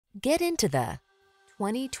Get into the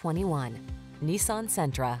 2021 Nissan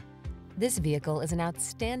Sentra. This vehicle is an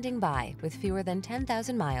outstanding buy with fewer than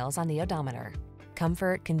 10,000 miles on the odometer.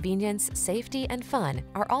 Comfort, convenience, safety, and fun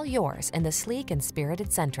are all yours in the sleek and spirited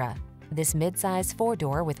Sentra. This midsize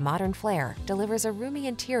four-door with modern flair delivers a roomy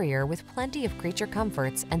interior with plenty of creature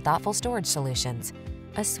comforts and thoughtful storage solutions,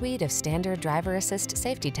 a suite of standard driver assist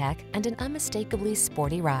safety tech, and an unmistakably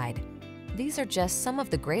sporty ride. These are just some of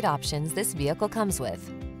the great options this vehicle comes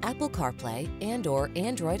with: Apple CarPlay and/or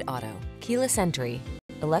Android Auto, keyless entry,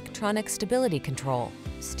 electronic stability control,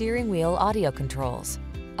 steering wheel audio controls,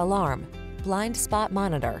 alarm, blind spot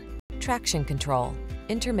monitor, traction control,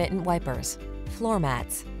 intermittent wipers, floor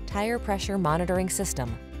mats, tire pressure monitoring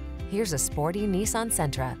system. Here's a sporty Nissan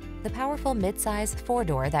Sentra, the powerful midsize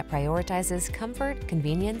four-door that prioritizes comfort,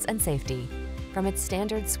 convenience, and safety. From its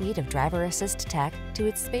standard suite of driver assist tech to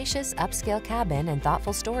its spacious upscale cabin and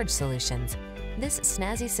thoughtful storage solutions, this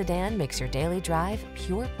snazzy sedan makes your daily drive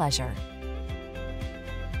pure pleasure.